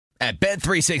At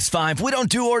Bet365, we don't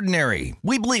do ordinary.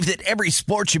 We believe that every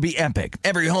sport should be epic.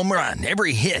 Every home run,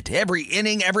 every hit, every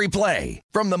inning, every play.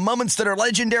 From the moments that are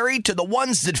legendary to the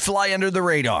ones that fly under the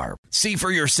radar. See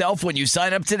for yourself when you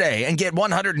sign up today and get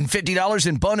 $150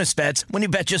 in bonus bets when you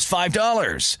bet just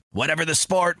 $5. Whatever the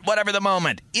sport, whatever the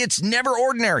moment, it's never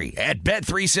ordinary at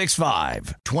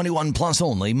Bet365. 21 plus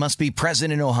only. Must be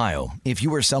present in Ohio. If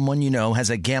you or someone you know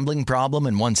has a gambling problem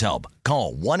and wants help,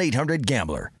 call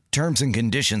 1-800-GAMBLER. Terms and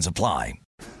conditions apply.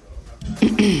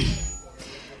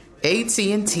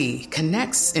 AT&T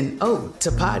connects an ode to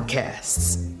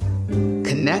podcasts.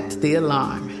 Connect the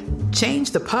alarm.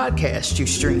 Change the podcast you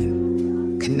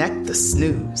stream. Connect the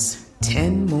snooze.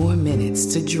 10 more minutes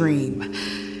to dream.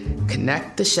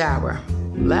 Connect the shower.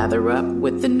 Lather up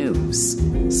with the news.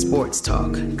 Sports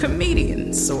talk,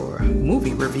 comedians, or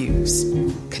movie reviews.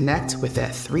 Connect with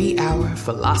that 3-hour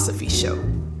philosophy show.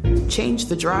 Change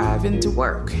the drive into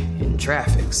work in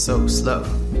traffic so slow.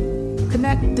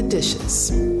 Connect the dishes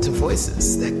to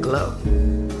voices that glow.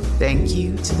 Thank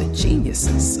you to the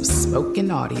geniuses of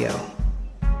spoken audio.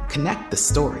 Connect the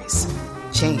stories.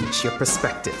 Change your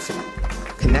perspective.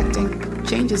 Connecting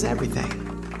changes everything.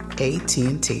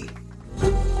 AT&T.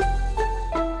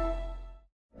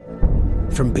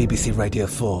 From BBC Radio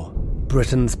 4,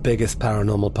 Britain's biggest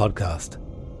paranormal podcast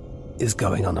is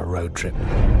going on a road trip.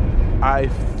 I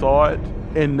thought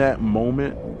in that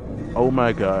moment, oh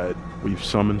my God, we've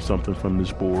summoned something from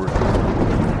this board.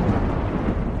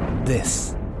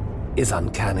 This is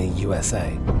Uncanny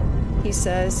USA. He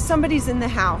says, somebody's in the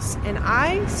house, and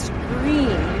I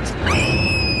screamed.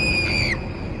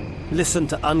 Listen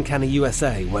to Uncanny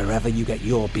USA wherever you get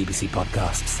your BBC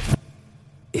podcasts,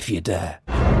 if you dare.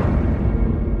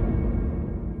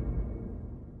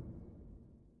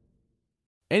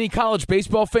 Any college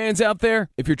baseball fans out there?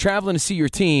 If you're traveling to see your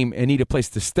team and need a place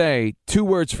to stay, 2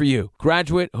 words for you: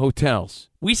 Graduate Hotels.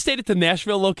 We stayed at the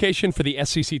Nashville location for the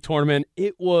SEC tournament.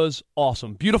 It was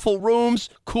awesome. Beautiful rooms,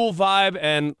 cool vibe,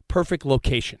 and perfect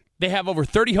location. They have over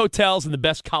 30 hotels in the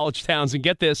best college towns, and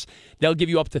get this, they'll give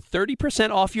you up to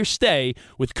 30% off your stay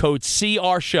with code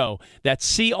CRSHOW. That's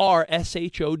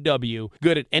CRSHOW.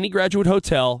 Good at any Graduate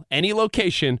Hotel, any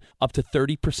location, up to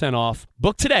 30% off.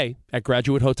 Book today at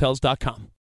graduatehotels.com.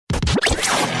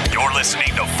 You're listening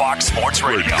to Fox Sports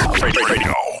Radio.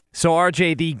 So,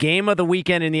 RJ, the game of the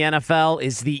weekend in the NFL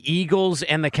is the Eagles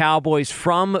and the Cowboys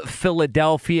from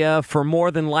Philadelphia for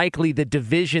more than likely the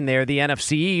division there, the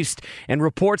NFC East. And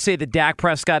reports say that Dak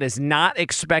Prescott is not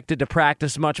expected to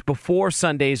practice much before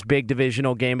Sunday's big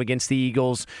divisional game against the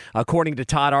Eagles, according to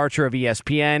Todd Archer of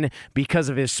ESPN, because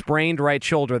of his sprained right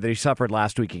shoulder that he suffered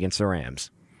last week against the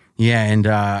Rams. Yeah, and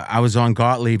I was on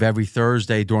Gottlieb every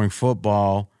Thursday during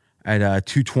football at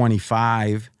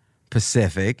 2:25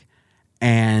 Pacific.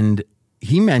 And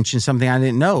he mentioned something I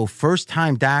didn't know. First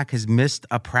time Dak has missed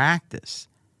a practice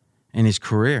in his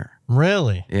career.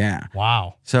 Really? Yeah.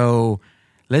 Wow. So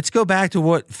let's go back to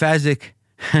what Fezzik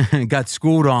got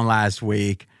schooled on last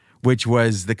week, which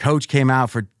was the coach came out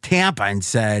for Tampa and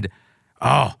said,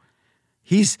 oh,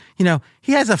 he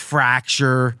has a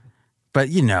fracture, but,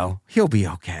 he'll be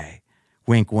okay.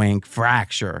 Wink, wink,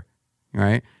 fracture,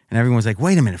 right? And everyone's like,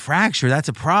 wait a minute, fracture, that's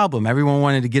a problem. Everyone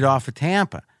wanted to get off of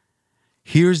Tampa.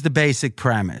 Here's the basic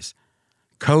premise.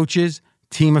 Coaches,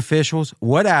 team officials,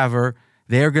 whatever,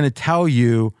 they're going to tell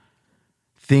you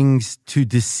things to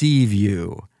deceive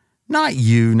you. Not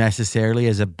you necessarily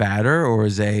as a batter or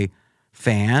as a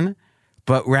fan,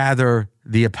 but rather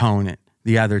the opponent,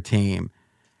 the other team.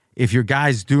 If your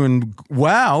guy's doing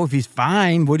well, if he's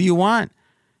fine, what do you want?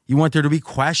 You want there to be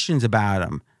questions about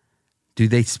him. Do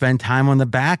they spend time on the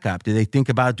backup? Do they think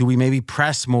about, do we maybe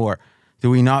press more? Do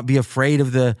we not be afraid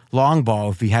of the long ball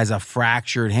if he has a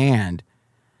fractured hand?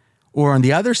 Or on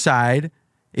the other side,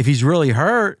 if he's really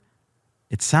hurt,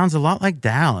 it sounds a lot like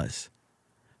Dallas.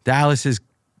 Dallas is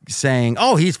saying,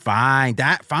 oh, he's fine.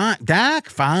 Dak,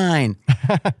 fine.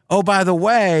 Oh, by the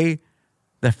way,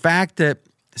 the fact that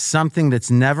something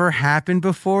that's never happened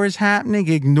before is happening,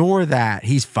 ignore that.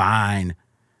 He's fine.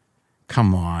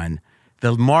 Come on.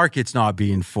 The market's not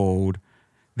being fooled.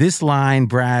 This line,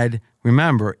 Brad,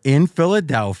 remember, in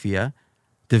Philadelphia,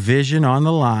 division on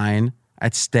the line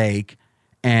at stake,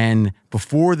 and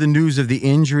before the news of the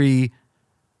injury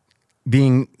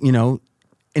being, in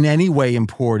any way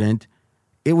important,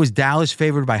 it was Dallas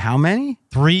favored by how many?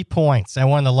 3 points at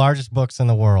one of the largest books in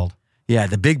the world. Yeah,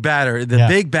 the big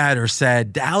batter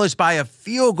said Dallas by a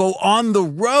field goal on the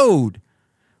road,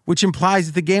 which implies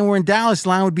that the game we're in Dallas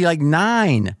line would be like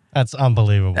 9. That's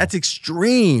unbelievable. That's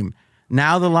extreme.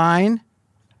 Now the line,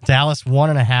 Dallas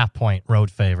 1.5-point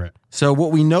road favorite. So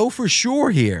what we know for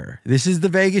sure here, this is the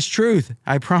Vegas truth,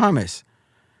 I promise.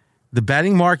 The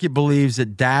betting market believes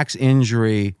that Dak's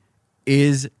injury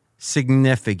is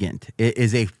significant. It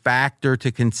is a factor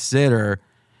to consider.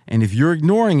 And if you're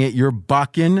ignoring it, you're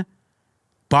bucking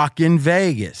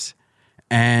Vegas.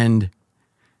 And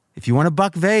if you want to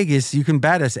buck Vegas, you can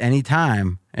bet us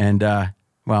anytime. And,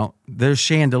 well, those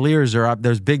chandeliers are up.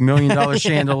 Those big $1 million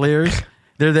chandeliers,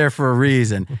 they're there for a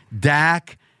reason.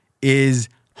 Dak is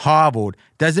hobbled.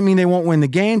 Doesn't mean they won't win the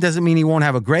game. Doesn't mean he won't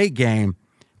have a great game.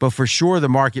 But for sure, the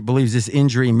market believes this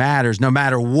injury matters no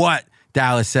matter what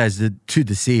Dallas says to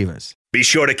deceive us. Be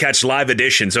sure to catch live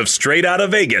editions of Straight Outta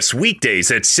Vegas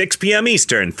weekdays at 6 p.m.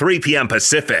 Eastern, 3 p.m.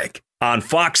 Pacific on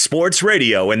Fox Sports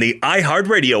Radio and the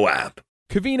iHeartRadio app.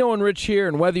 Covino and Rich here,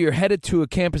 and whether you're headed to a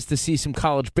campus to see some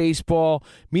college baseball,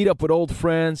 meet up with old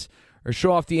friends, or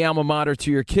show off the alma mater to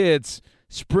your kids,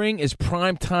 spring is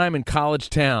prime time in college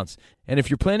towns. And if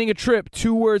you're planning a trip,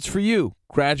 2 words for you: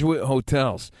 Graduate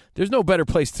Hotels. There's no better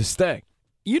place to stay.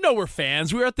 You know we're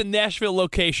fans. We were at the Nashville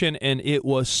location, and it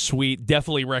was sweet.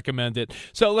 Definitely recommend it.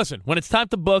 So listen, when it's time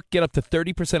to book, get up to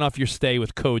 30% off your stay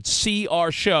with code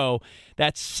CRSHOW.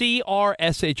 That's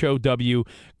CRSHOW.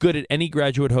 Good at any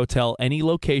Graduate Hotel, any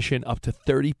location, up to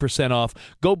 30% off.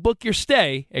 Go book your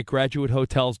stay at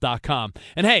graduatehotels.com.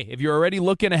 And hey, if you're already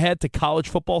looking ahead to college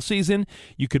football season,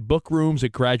 you could book rooms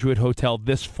at Graduate Hotel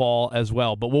this fall as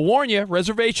well. But we'll warn you,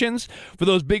 reservations for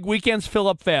those big weekends fill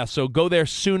up fast, so go there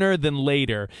sooner than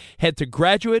later. Head to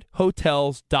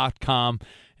graduatehotels.com.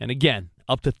 And again,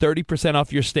 up to 30%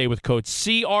 off your stay with code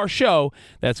CRSHOW.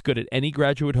 That's good at any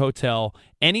Graduate Hotel,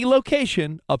 any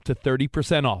location, up to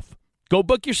 30% off. Go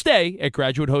book your stay at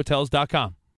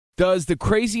graduatehotels.com. Does the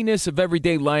craziness of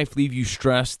everyday life leave you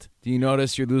stressed? Do you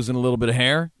notice you're losing a little bit of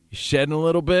hair? You're shedding a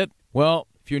little bit? Well,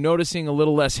 if you're noticing a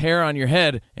little less hair on your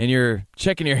head and you're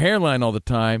checking your hairline all the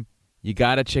time, you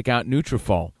got to check out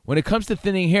Nutrafol. When it comes to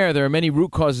thinning hair, there are many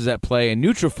root causes at play, and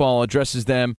Nutrafol addresses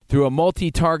them through a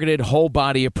multi-targeted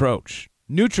whole-body approach.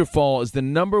 Nutrafol is the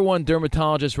 #1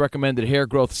 dermatologist-recommended hair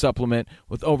growth supplement,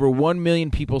 with over 1 million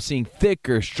people seeing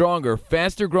thicker, stronger,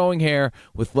 faster-growing hair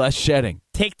with less shedding.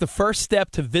 Take the first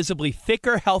step to visibly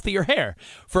thicker, healthier hair.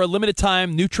 For a limited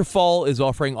time, Nutrafol is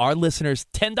offering our listeners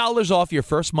 $10 off your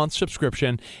first month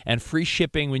subscription and free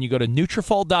shipping when you go to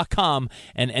Nutrafol.com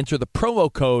and enter the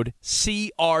promo code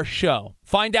CRSHOW.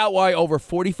 Find out why over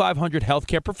 4,500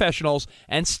 healthcare professionals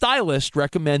and stylists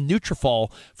recommend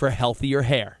Nutrafol for healthier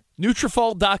hair.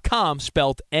 Nutrafol.com,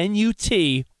 spelled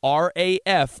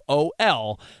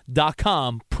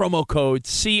Nutrafol.com, promo code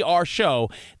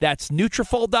CRSHOW. That's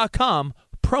Nutrafol.com,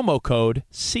 promo code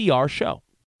CRSHOW.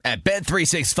 At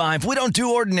Bet365, we don't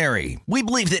do ordinary. We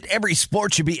believe that every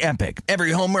sport should be epic. Every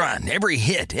home run, every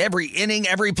hit, every inning,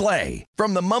 every play.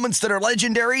 From the moments that are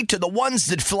legendary to the ones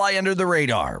that fly under the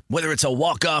radar. Whether it's a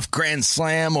walk-off grand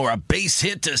slam or a base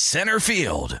hit to center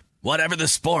field. Whatever the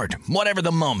sport, whatever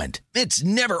the moment, it's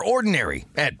never ordinary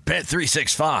at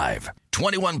Bet365.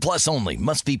 21 plus only.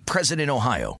 Must be present in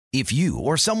Ohio. If you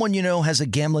or someone you know has a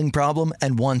gambling problem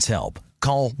and wants help,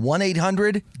 call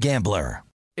 1-800-GAMBLER.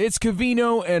 It's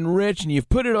Covino and Rich, and you've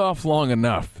put it off long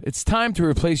enough. It's time to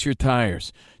replace your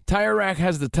tires. Tire Rack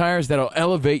has the tires that'll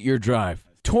elevate your drive.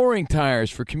 Touring tires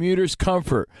for commuters'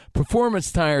 comfort.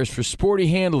 Performance tires for sporty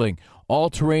handling.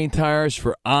 All-terrain tires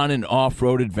for on- and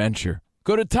off-road adventure.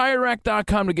 Go to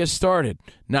TireRack.com to get started.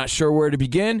 Not sure where to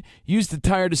begin? Use the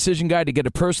Tire Decision Guide to get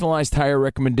a personalized tire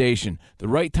recommendation. The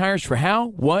right tires for how,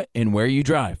 what, and where you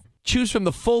drive. Choose from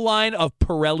the full line of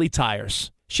Pirelli tires.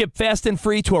 Ship fast and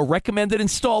free to a recommended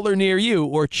installer near you,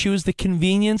 or choose the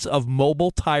convenience of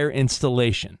mobile tire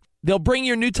installation. They'll bring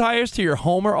your new tires to your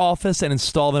home or office and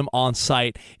install them on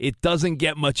site. It doesn't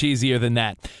get much easier than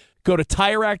that. Go to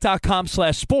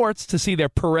TireRack.com/sports to see their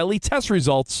Pirelli test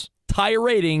results, tire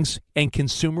ratings, and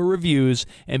consumer reviews,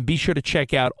 and be sure to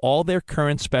check out all their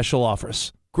current special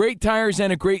offers. Great tires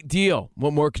and a great deal.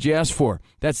 What more could you ask for?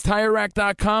 That's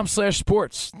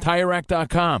TireRack.com/sports.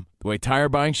 TireRack.com, the way tire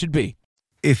buying should be.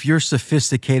 If you're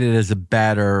sophisticated as a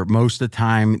bettor, most of the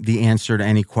time the answer to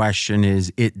any question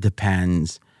is it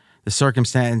depends.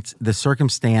 The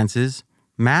circumstances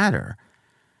matter.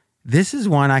 This is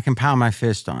one I can pound my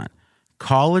fist on.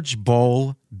 College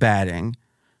bowl betting.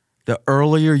 The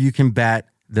earlier you can bet,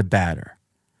 the better.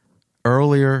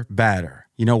 Earlier, better.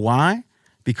 You know why?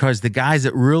 Because the guys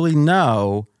that really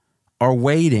know are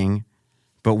waiting,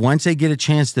 but once they get a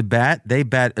chance to bet, they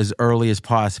bet as early as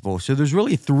possible. So there's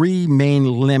really 3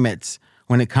 main limits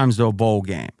when it comes to a bowl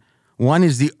game. One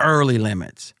is the early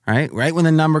limits, right? Right when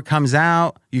the number comes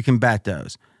out, you can bet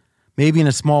those. Maybe in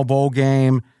a small bowl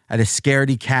game at a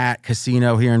Scaredy Cat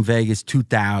casino here in Vegas,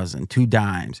 $2,000,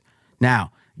 $2.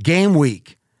 Now, game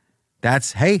week,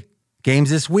 that's, hey, games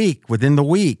this week, within the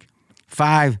week,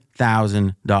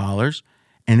 $5,000.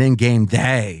 And then game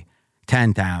day,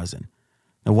 $10,000.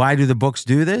 Now, why do the books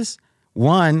do this?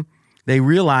 One, they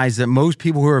realize that most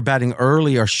people who are betting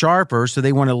early are sharper, so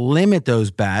they want to limit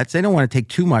those bets. They don't want to take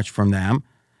too much from them.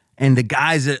 And the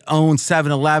guys that own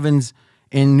 7-Elevens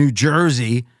in New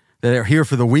Jersey that are here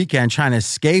for the weekend trying to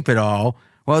escape it all,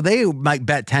 well, they might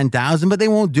bet $10,000, but they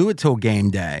won't do it till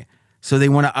game day. So they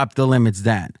want to up the limits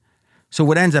then. So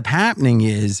what ends up happening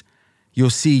is you'll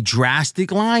see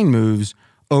drastic line moves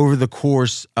over the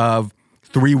course of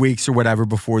 3 weeks or whatever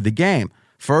before the game.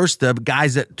 First, the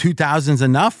guys at 2,000 is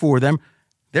enough for them.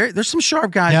 There's some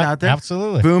sharp guys out there.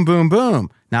 Absolutely. Boom, boom, boom.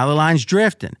 Now the line's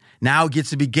drifting. Now it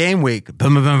gets to be game week.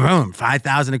 Boom, boom, boom, boom.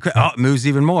 5,000. Oh, it moves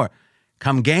even more.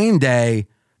 Come game day,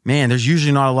 man, there's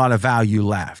usually not a lot of value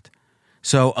left.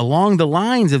 So along the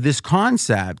lines of this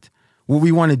concept, what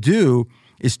we want to do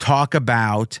is talk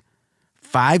about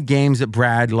 5 games that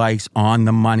Brad likes on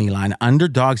the money line.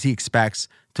 Underdogs he expects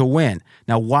to win.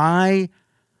 Now, why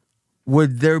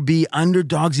would there be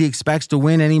underdogs he expects to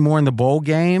win any more in the bowl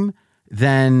game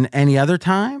than any other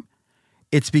time?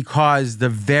 It's because the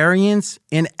variance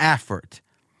in effort,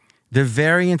 the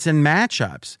variance in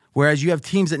matchups, whereas you have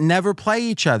teams that never play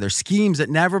each other, schemes that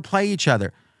never play each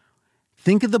other.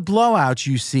 Think of the blowouts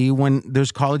you see when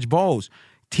there's college bowls.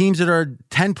 Teams that are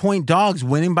 10-point dogs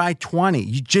winning by 20.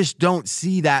 You just don't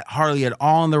see that hardly at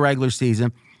all in the regular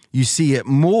season. You see it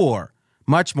more,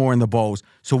 much more in the bowls.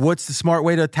 So what's the smart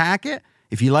way to attack it?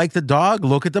 If you like the dog,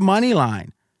 look at the money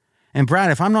line. And Brad,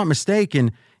 if I'm not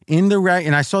mistaken,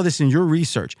 and I saw this in your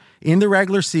research, in the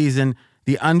regular season,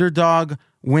 the underdog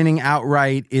winning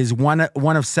outright is one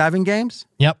of 7 games?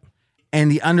 Yep. And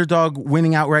the underdog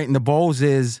winning outright in the bowls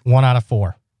is? 1 out of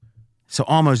 4. So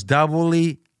almost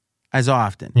doubly as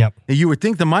often. Yep. Now, you would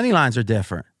think the money lines are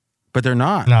different, but they're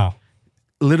not. No.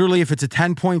 Literally, if it's a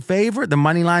 10-point favorite, the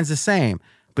money line's the same.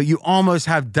 But you almost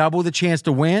have double the chance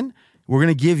to win. We're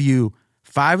going to give you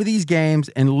 5 of these games,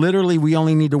 and literally we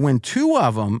only need to win 2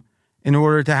 of them in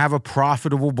order to have a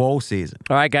profitable bowl season.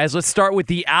 All right, guys, let's start with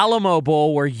the Alamo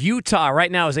Bowl, where Utah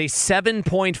right now is a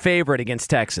 7-point favorite against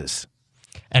Texas.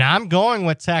 And I'm going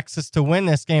with Texas to win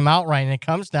this game outright, and it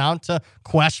comes down to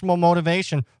questionable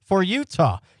motivation for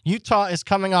Utah. Utah is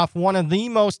coming off one of the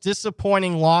most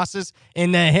disappointing losses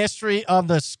in the history of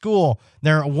the school.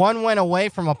 They're 1 win away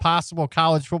from a possible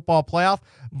college football playoff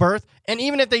berth. And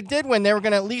even if they did win, they were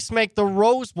going to at least make the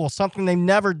Rose Bowl, something they've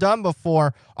never done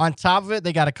before. On top of it,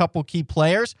 they got a couple key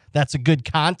players. That's a good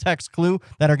context clue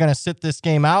that are going to sit this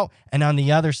game out. And on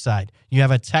the other side, you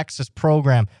have a Texas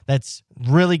program that's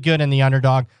really good in the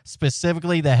underdog,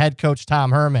 specifically the head coach,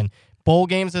 Tom Herman. Bowl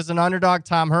games as an underdog,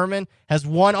 Tom Herman has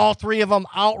won all 3 of them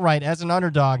outright as an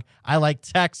underdog. I like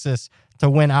Texas to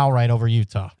win outright over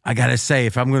Utah. I got to say,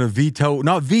 if I'm going to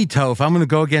if I'm going to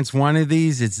go against one of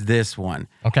these, it's this one.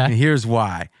 Okay. And here's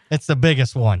why. It's the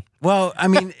biggest one. Well, I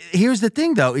mean, here's the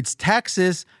thing, though. It's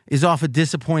Texas is off a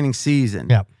disappointing season.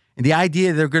 Yep. And the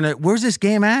idea they're going to, where's this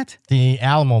game at? The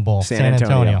Alamo Bowl, San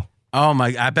Antonio. Oh,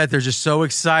 my, I bet they're just so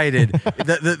excited.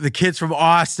 the kids from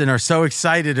Austin are so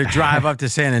excited to drive up to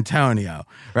San Antonio,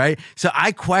 right? So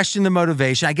I question the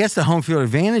motivation. I guess the home field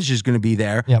advantage is going to be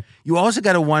there. Yep. You also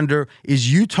got to wonder,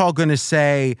 is Utah going to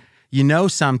say, you know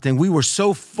something, we were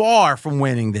so far from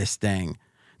winning this thing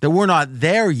that we're not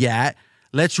there yet.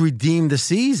 Let's redeem the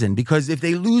season. Because if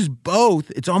they lose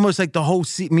both, it's almost like the whole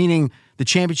meaning the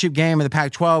championship game of the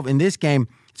Pac-12 in this game,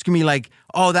 it's going to be like,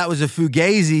 oh, that was a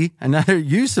fugazi, another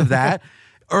use of that.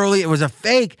 Early, it was a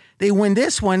fake. They win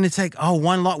this one. It's like, oh,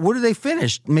 1 loss. What do they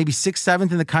finish? Maybe 6th,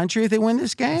 7th in the country if they win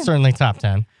this game? Certainly top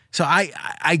 10. So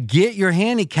I get your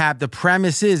handicap. The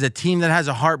premise is a team that has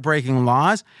a heartbreaking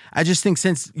loss. I just think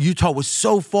since Utah was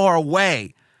so far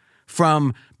away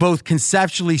from both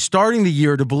conceptually starting the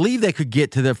year to believe they could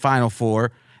get to the Final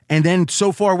Four and then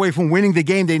so far away from winning the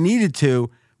game they needed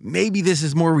to, maybe this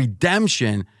is more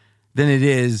redemption than it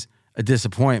is a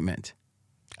disappointment.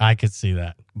 I could see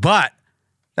that. But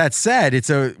that said, it's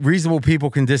a reasonable people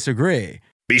can disagree.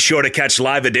 Be sure to catch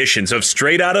live editions of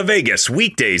Straight Outta Vegas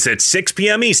weekdays at 6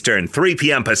 p.m. Eastern, 3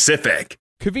 p.m. Pacific.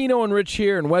 Covino and Rich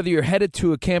here, and whether you're headed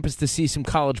to a campus to see some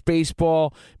college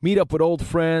baseball, meet up with old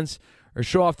friends, or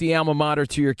show off the alma mater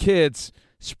to your kids,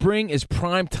 spring is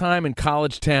prime time in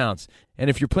college towns. And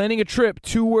if you're planning a trip,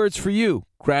 2 words for you: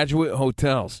 Graduate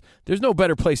Hotels. There's no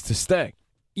better place to stay.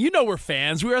 You know we're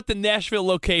fans. We were at the Nashville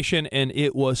location, and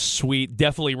it was sweet.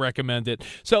 Definitely recommend it.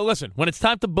 So listen, when it's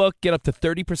time to book, get up to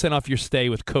 30% off your stay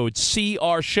with code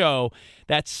CRSHOW.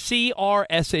 That's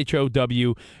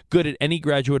CRSHOW. Good at any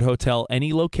Graduate Hotel,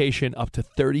 any location, up to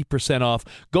 30% off.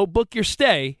 Go book your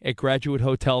stay at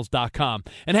graduatehotels.com.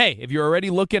 And hey, if you're already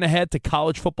looking ahead to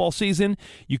college football season,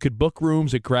 you could book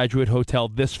rooms at Graduate Hotel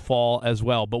this fall as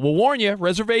well. But we'll warn you,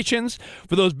 reservations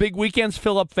for those big weekends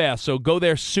fill up fast, so go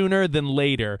there sooner than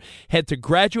later. Head to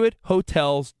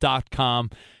graduatehotels.com.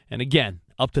 And again,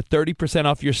 up to 30%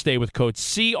 off your stay with code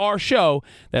CRSHOW.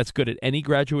 That's good at any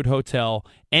Graduate Hotel,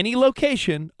 any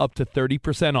location, up to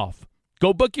 30% off.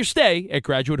 Go book your stay at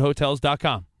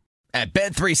graduatehotels.com. At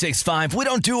Bet365, we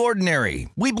don't do ordinary.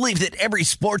 We believe that every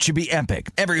sport should be epic.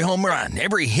 Every home run,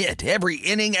 every hit, every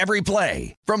inning, every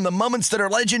play. From the moments that are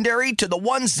legendary to the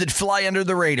ones that fly under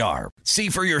the radar. See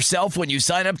for yourself when you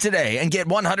sign up today and get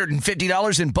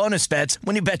 $150 in bonus bets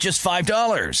when you bet just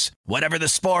 $5. Whatever the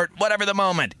sport, whatever the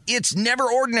moment, it's never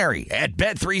ordinary at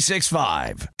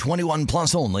Bet365. 21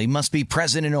 plus only. Must be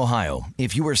present in Ohio.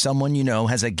 If you or someone you know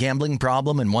has a gambling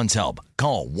problem and wants help,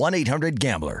 call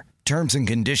 1-800-GAMBLER. Terms and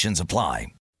conditions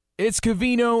apply. It's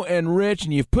Covino and Rich,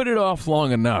 and you've put it off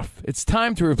long enough. It's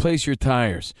time to replace your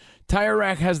tires. Tire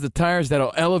Rack has the tires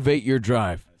that'll elevate your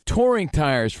drive. Touring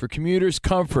tires for commuters'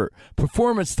 comfort.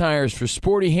 Performance tires for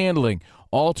sporty handling.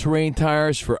 All-terrain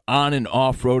tires for on- and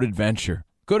off-road adventure.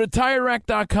 Go to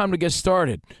TireRack.com to get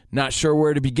started. Not sure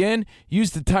where to begin?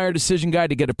 Use the Tire Decision Guide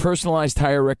to get a personalized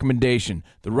tire recommendation.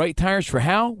 The right tires for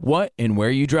how, what, and where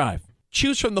you drive.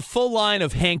 Choose from the full line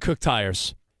of Hankook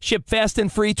tires. Ship fast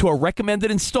and free to a recommended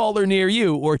installer near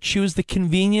you, or choose the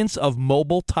convenience of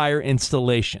mobile tire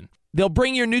installation. They'll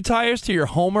bring your new tires to your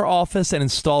home or office and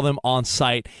install them on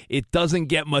site. It doesn't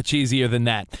get much easier than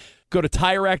that. Go to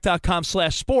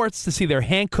TireRack.com/sports to see their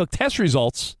Hankook test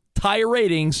results, tire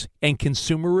ratings, and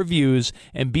consumer reviews,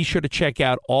 and be sure to check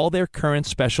out all their current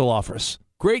special offers.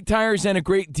 Great tires and a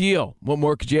great deal. What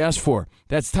more could you ask for?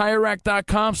 That's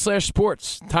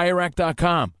TireRack.com/sports.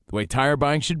 TireRack.com, the way tire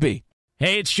buying should be.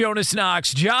 Hey, it's Jonas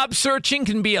Knox. Job searching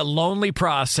can be a lonely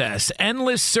process.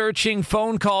 Endless searching,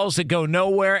 phone calls that go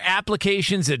nowhere,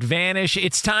 applications that vanish.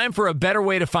 It's time for a better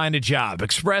way to find a job.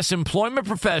 Express Employment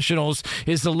Professionals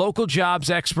is the local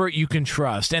jobs expert you can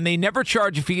trust, and they never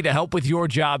charge a fee to help with your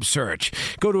job search.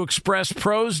 Go to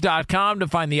expresspros.com to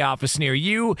find the office near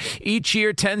you. Each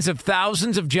year, tens of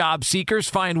thousands of job seekers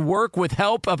find work with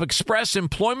help of Express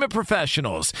Employment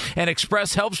Professionals, and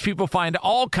Express helps people find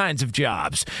all kinds of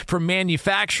jobs, from manufacturing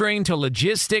to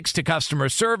logistics to customer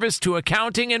service to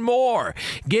accounting and more.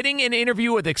 Getting an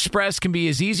interview with Express can be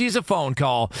as easy as a phone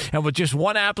call, and with just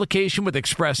one application with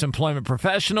Express Employment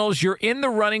Professionals, you're in the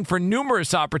running for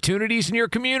numerous opportunities in your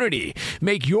community.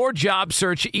 Make your job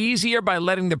search easier by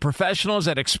letting the professionals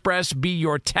at Express be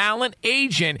your talent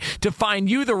agent to find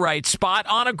you the right spot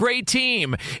on a great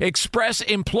team. Express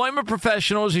Employment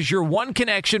Professionals is your one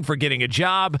connection for getting a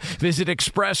job. Visit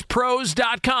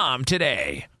expresspros.com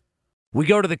today. We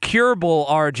go to the Cure Bowl,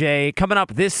 RJ. Coming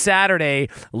up this Saturday,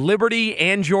 Liberty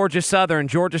and Georgia Southern.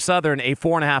 Georgia Southern, a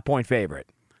 4.5-point favorite.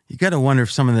 You got to wonder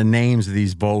if some of the names of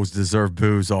these bowls deserve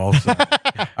boos also.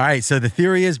 All right, so the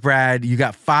theory is, Brad, you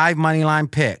got 5 money line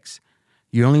picks.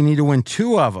 You only need to win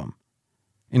 2 of them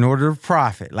in order to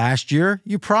profit. Last year,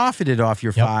 you profited off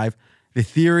your 5. The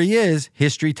theory is,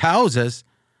 history tells us,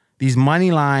 these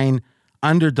money line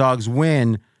underdogs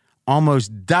win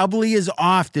almost doubly as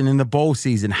often in the bowl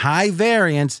season. High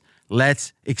variance,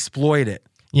 let's exploit it.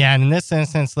 Yeah, and in this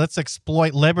instance, let's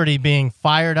exploit Liberty being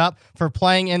fired up for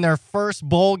playing in their first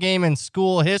bowl game in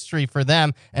school history for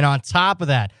them. And on top of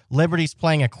that, Liberty's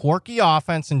playing a quirky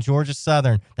offense in Georgia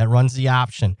Southern that runs the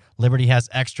option. Liberty has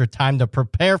extra time to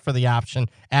prepare for the option.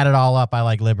 Add it all up, I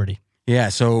like Liberty. Yeah,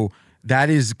 so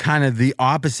that is kind of the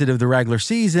opposite of the regular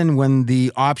season when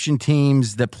the option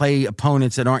teams that play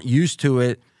opponents that aren't used to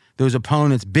it, those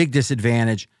opponents, big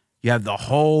disadvantage. You have the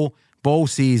whole bowl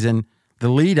season, the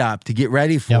lead up to get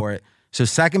ready for it. So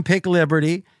second pick,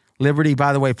 Liberty. Liberty,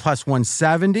 by the way, plus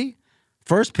 170.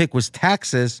 First pick was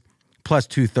Texas, plus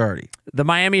 230. The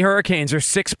Miami Hurricanes are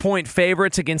 6-point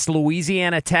favorites against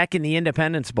Louisiana Tech in the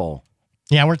Independence Bowl.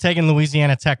 Yeah, we're taking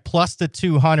Louisiana Tech plus the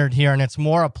 200 here, and it's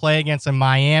more a play against a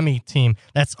Miami team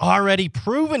that's already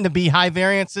proven to be high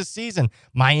variance this season.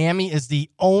 Miami is the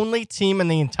only team in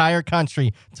the entire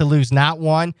country to lose not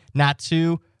 1, not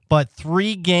 2, but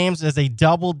 3 games as a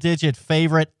double-digit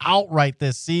favorite outright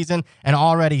this season, and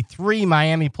already 3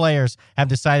 Miami players have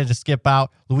decided to skip out.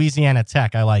 Louisiana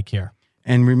Tech, I like here.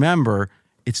 And remember,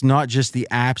 it's not just the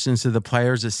absence of the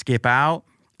players that skip out.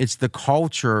 It's the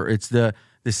culture. It's the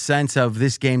the sense of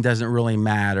this game doesn't really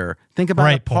matter. Think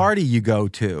about a party you go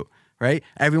to, right?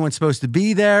 Everyone's supposed to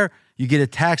be there. You get a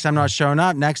text, I'm not showing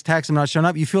up. Next text, I'm not showing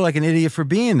up. You feel like an idiot for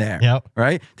being there,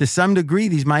 right? To some degree,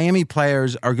 these Miami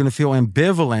players are going to feel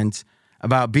ambivalent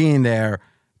about being there.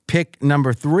 Pick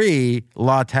number 3,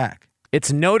 La Tech.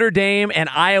 It's Notre Dame and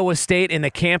Iowa State in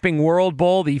the Camping World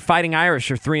Bowl. The Fighting Irish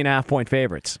are 3.5-point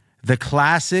favorites. The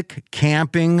classic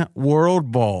Camping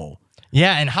World Bowl.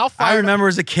 Yeah, and how fired I remember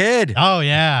as a kid. Oh,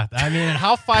 yeah. I mean, and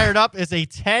how fired up is a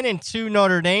 10-2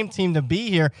 Notre Dame team to be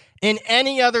here? In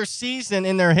any other season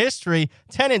in their history,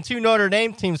 10-2 Notre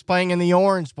Dame teams playing in the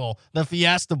Orange Bowl, the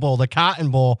Fiesta Bowl, the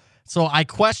Cotton Bowl. So I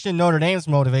question Notre Dame's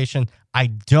motivation. I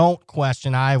don't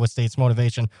question Iowa State's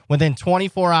motivation. Within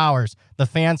 24 hours, the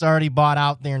fans already bought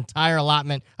out their entire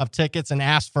allotment of tickets and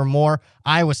asked for more.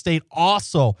 Iowa State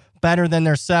also better than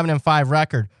their 7-5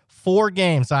 record. 4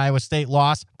 games Iowa State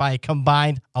lost by a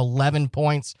combined 11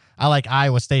 points. I like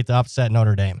Iowa State to upset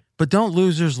Notre Dame. But don't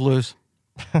losers lose?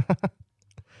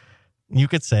 You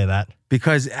could say that.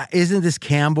 Because isn't this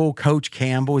Campbell, Coach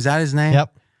Campbell? Is that his name?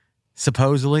 Yep.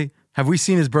 Supposedly. Have we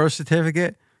seen his birth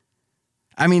certificate?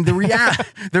 I mean,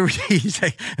 he's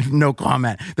like, no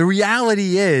comment. The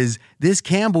reality is this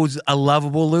Campbell's a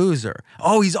lovable loser.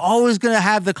 Oh, he's always going to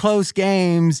have the close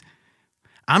games.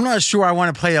 I'm not sure I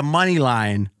want to play a money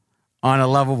line on a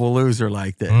lovable loser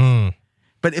like this.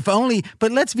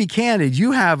 But let's be candid.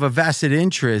 You have a vested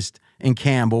interest in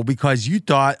Campbell because you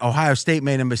thought Ohio State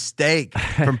made a mistake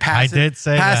from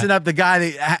passing up the guy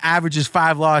that averages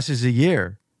 5 losses a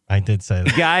year. I did say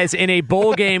that. Guys, in a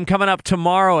bowl game coming up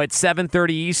tomorrow at 7:30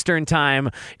 Eastern time,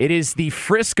 it is the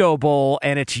Frisco Bowl,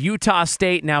 and it's Utah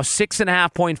State now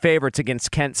 6.5-point favorites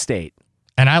against Kent State.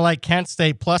 And I like Kent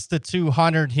State plus the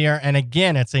 200 here. And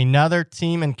again, it's another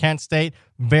team in Kent State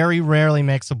very rarely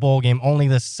makes a bowl game. Only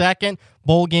the second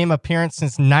bowl game appearance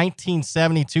since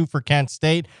 1972 for Kent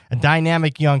State. A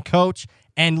dynamic young coach.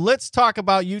 And let's talk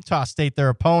about Utah State, their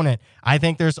opponent. I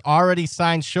think there's already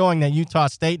signs showing that Utah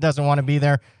State doesn't want to be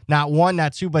there. Not 1,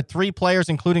 not 2, but 3 players,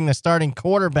 including the starting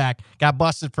quarterback, got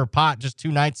busted for pot just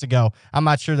 2 nights ago. I'm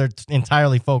not sure they're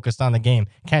entirely focused on the game.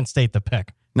 Kent State the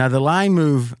pick. Now, the line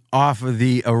move off of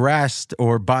the arrest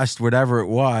or bust, whatever it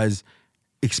was,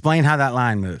 explain how that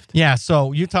line moved. Yeah,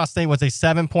 so Utah State was a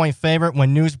 7-point favorite.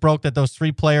 When news broke that those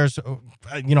 3 players,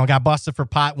 got busted for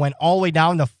pot, went all the way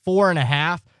down to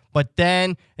 4.5. But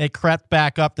then it crept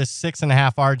back up to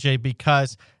 6.5, RJ,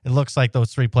 because it looks like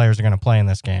those 3 players are going to play in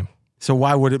this game. So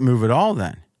why would it move at all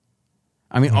then?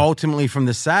 I mean, ultimately from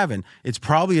the 7, it's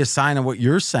probably a sign of what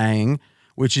you're saying,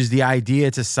 which is the idea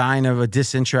it's a sign of a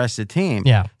disinterested team.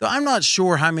 Yeah. Though I'm not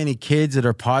sure how many kids that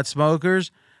are pot smokers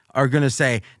are going to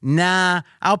say, nah,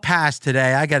 I'll pass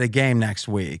today. I got a game next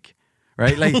week.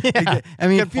 Right? Like, I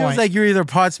mean, it feels like you're either a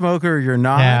pot smoker or you're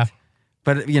not. Yeah.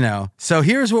 But, so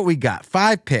here's what we got.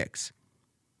 5 picks.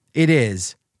 It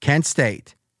is Kent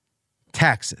State,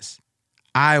 Texas,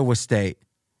 Iowa State,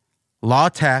 La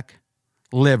Tech,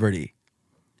 Liberty.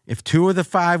 If 2 of the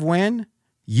 5 win,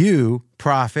 you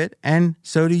profit, and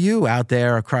so do you out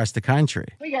there across the country.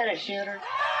 We got a shooter.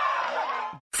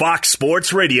 Fox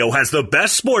Sports Radio has the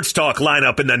best sports talk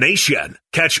lineup in the nation.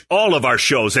 Catch all of our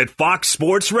shows at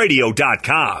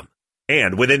foxsportsradio.com.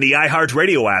 And within the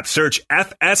iHeartRadio app, search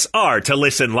FSR to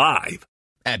listen live.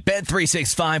 At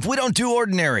Bet365, we don't do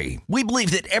ordinary. We believe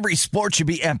that every sport should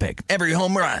be epic. Every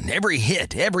home run, every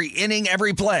hit, every inning,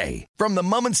 every play. From the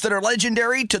moments that are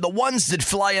legendary to the ones that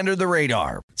fly under the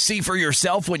radar. See for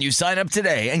yourself when you sign up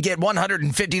today and get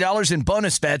 $150 in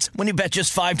bonus bets when you bet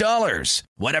just $5.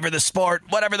 Whatever the sport,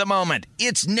 whatever the moment,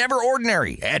 it's never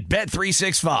ordinary at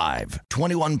Bet365.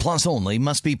 21 plus only.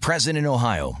 Must be present in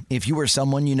Ohio. If you or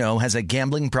someone you know has a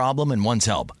gambling problem and wants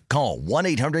help, call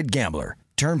 1-800-GAMBLER.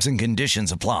 Terms and conditions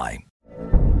apply.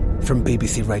 From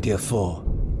BBC Radio 4,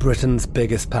 Britain's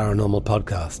biggest paranormal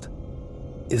podcast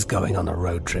is going on a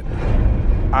road trip.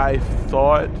 I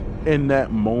thought in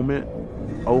that moment,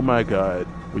 oh my God,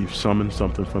 we've summoned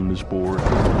something from this board.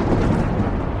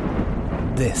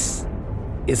 This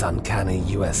is Uncanny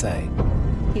USA.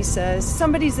 He says,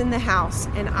 somebody's in the house,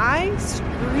 and I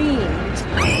screamed.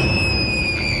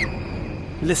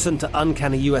 Listen to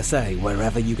Uncanny USA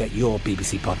wherever you get your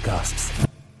BBC podcasts,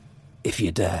 if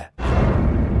you dare.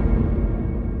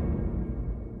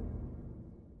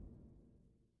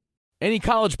 Any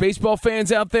college baseball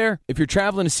fans out there? If you're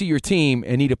traveling to see your team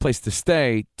and need a place to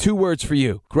stay, 2 words for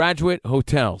you: Graduate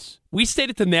Hotels. We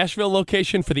stayed at the Nashville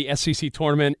location for the SEC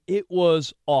tournament. It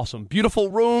was awesome.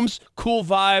 Beautiful rooms, cool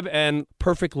vibe, and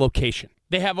perfect location.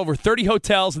 They have over 30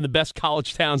 hotels in the best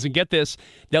college towns. And get this,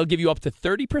 they'll give you up to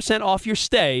 30% off your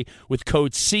stay with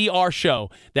code CRSHOW.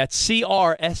 That's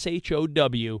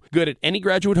CRSHOW. Good at any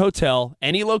Graduate Hotel,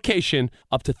 any location,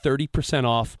 up to 30%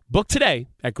 off. Book today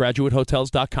at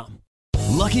graduatehotels.com.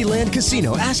 Lucky Land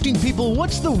Casino, asking people,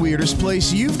 what's the weirdest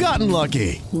place you've gotten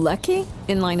lucky? Lucky?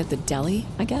 In line at the deli,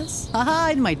 I guess?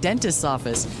 Aha, in my dentist's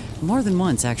office. More than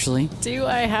once, actually. Do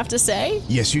I have to say?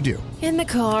 Yes, you do. In the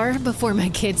car before my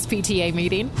kids' PTA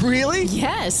meeting. Really?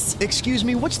 Yes. Excuse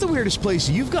me, what's the weirdest place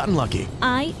you've gotten lucky?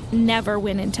 I never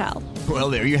win and tell.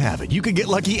 Well, there you have it. You can get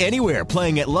lucky anywhere,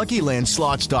 playing at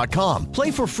LuckyLandSlots.com.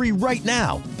 Play for free right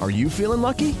now. Are you feeling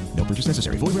lucky? No purchase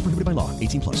necessary. Void where prohibited by law.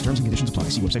 18+. Terms and conditions apply.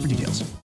 See website for details.